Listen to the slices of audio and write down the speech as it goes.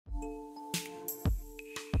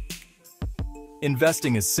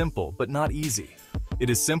Investing is simple, but not easy. It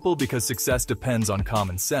is simple because success depends on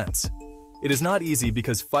common sense. It is not easy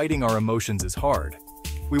because fighting our emotions is hard.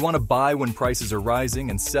 We want to buy when prices are rising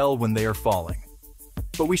and sell when they are falling.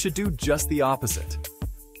 But we should do just the opposite.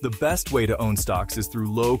 The best way to own stocks is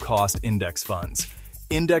through low-cost index funds.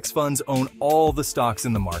 Index funds own all the stocks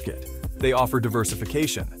in the market. They offer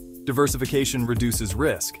diversification. Diversification reduces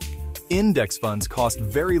risk. Index funds cost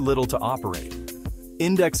very little to operate.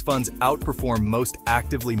 Index funds outperform most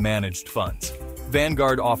actively managed funds.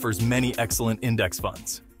 Vanguard offers many excellent index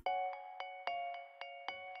funds.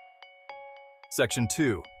 Section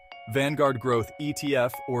 2. Vanguard Growth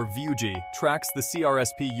ETF, or VUG, tracks the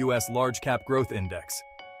CRSP US Large Cap Growth Index.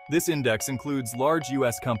 This index includes large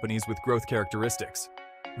US companies with growth characteristics.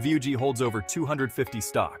 VUG holds over 250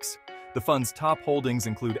 stocks. The fund's top holdings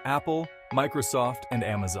include Apple, Microsoft, and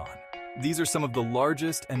Amazon. These are some of the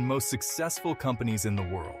largest and most successful companies in the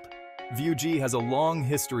world. VUG has a long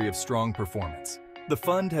history of strong performance. The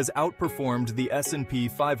fund has outperformed the S&P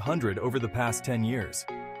 500 over the past 10 years.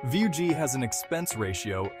 VUG has an expense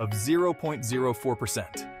ratio of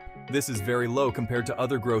 0.04%. This is very low compared to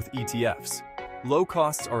other growth ETFs. Low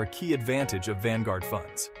costs are a key advantage of Vanguard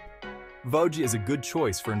funds. VUG is a good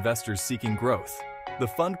choice for investors seeking growth. The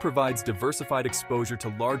fund provides diversified exposure to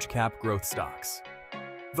large-cap growth stocks.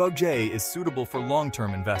 VUG is suitable for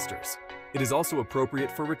long-term investors. It is also appropriate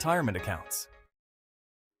for retirement accounts.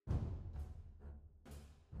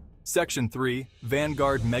 Section 3.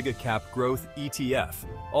 Vanguard Mega Cap Growth ETF,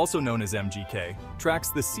 also known as MGK,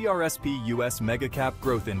 tracks the CRSP US Mega Cap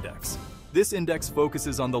Growth Index. This index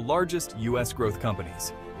focuses on the largest US growth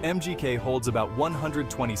companies. MGK holds about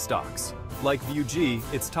 120 stocks. Like VUG,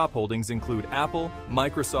 its top holdings include Apple,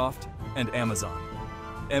 Microsoft, and Amazon.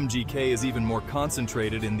 MGK is even more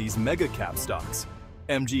concentrated in these mega-cap stocks.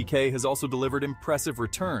 MGK has also delivered impressive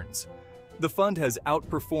returns. The fund has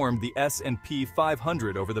outperformed the S&P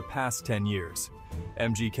 500 over the past 10 years.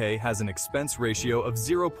 MGK has an expense ratio of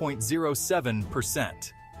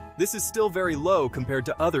 0.07%. This is still very low compared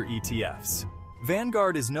to other ETFs.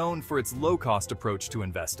 Vanguard is known for its low-cost approach to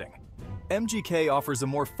investing. MGK offers a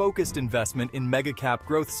more focused investment in mega-cap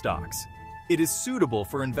growth stocks. It is suitable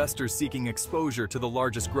for investors seeking exposure to the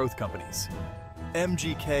largest growth companies.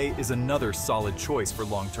 MGK is another solid choice for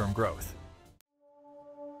long-term growth.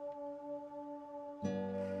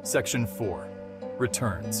 Section 4.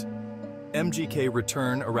 Returns. MGK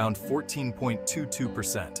return around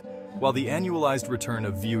 14.22%, while the annualized return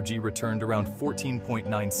of VUG returned around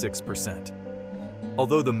 14.96%.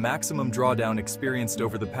 Although the maximum drawdown experienced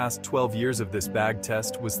over the past 12 years of this bag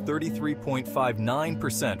test was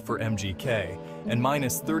 33.59% for MGK and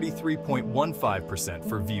minus 33.15%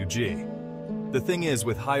 for VUG. The thing is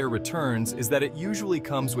with higher returns is that it usually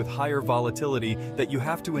comes with higher volatility that you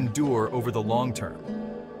have to endure over the long term.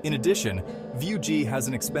 In addition, VUG has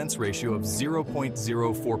an expense ratio of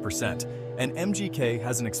 0.04% and MGK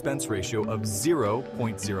has an expense ratio of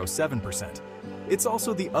 0.07%. It's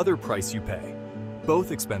also the other price you pay.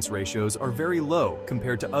 Both expense ratios are very low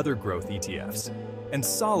compared to other growth ETFs, and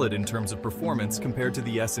solid in terms of performance compared to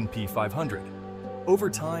the S&P 500. Over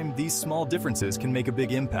time, these small differences can make a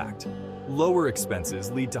big impact. Lower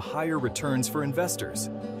expenses lead to higher returns for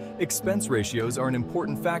investors. Expense ratios are an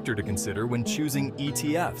important factor to consider when choosing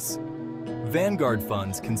ETFs. Vanguard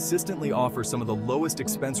funds consistently offer some of the lowest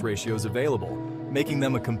expense ratios available, making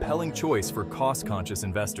them a compelling choice for cost-conscious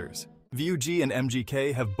investors. VUG and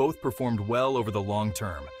MGK have both performed well over the long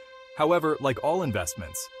term. However, like all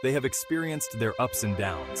investments, they have experienced their ups and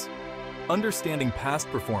downs. Understanding past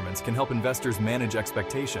performance can help investors manage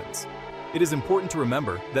expectations. It is important to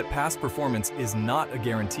remember that past performance is not a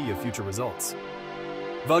guarantee of future results.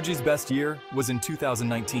 VUG's best year was in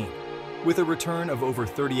 2019, with a return of over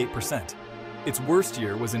 38%. Its worst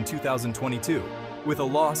year was in 2022, with a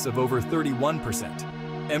loss of over 31%.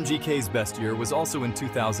 MGK's best year was also in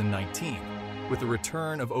 2019, with a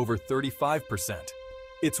return of over 35%.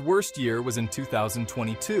 Its worst year was in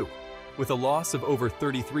 2022, with a loss of over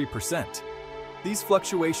 33%. These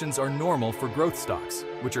fluctuations are normal for growth stocks,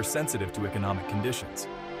 which are sensitive to economic conditions.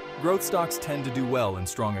 Growth stocks tend to do well in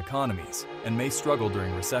strong economies and may struggle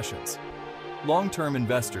during recessions. Long-term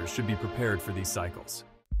investors should be prepared for these cycles.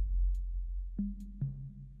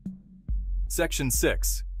 Section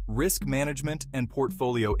 6. Risk management and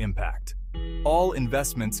portfolio impact. All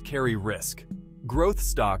investments carry risk. Growth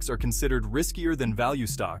stocks are considered riskier than value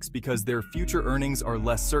stocks because their future earnings are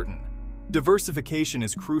less certain. Diversification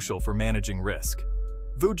is crucial for managing risk.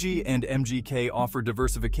 VUG and MGK offer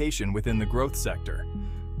diversification within the growth sector.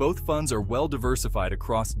 Both funds are well diversified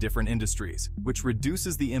across different industries, which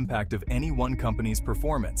reduces the impact of any one company's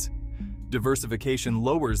performance. Diversification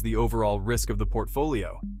lowers the overall risk of the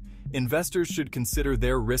portfolio. Investors should consider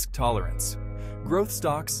their risk tolerance. Growth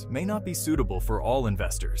stocks may not be suitable for all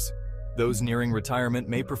investors. Those nearing retirement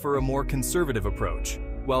may prefer a more conservative approach,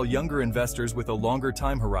 while younger investors with a longer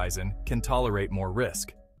time horizon can tolerate more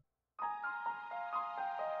risk.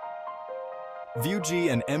 VUG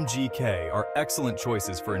and MGK are excellent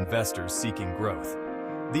choices for investors seeking growth.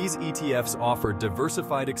 These ETFs offer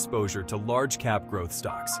diversified exposure to large-cap growth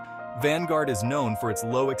stocks. Vanguard is known for its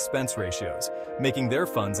low expense ratios, making their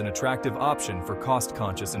funds an attractive option for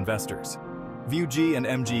cost-conscious investors. VUG and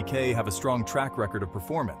MGK have a strong track record of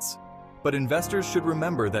performance, but investors should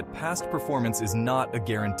remember that past performance is not a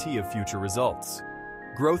guarantee of future results.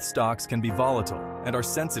 Growth stocks can be volatile and are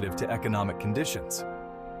sensitive to economic conditions.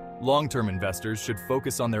 Long-term investors should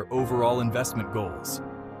focus on their overall investment goals.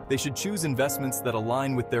 They should choose investments that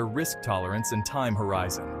align with their risk tolerance and time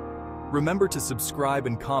horizon. Remember to subscribe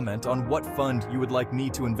and comment on what fund you would like me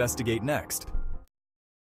to investigate next.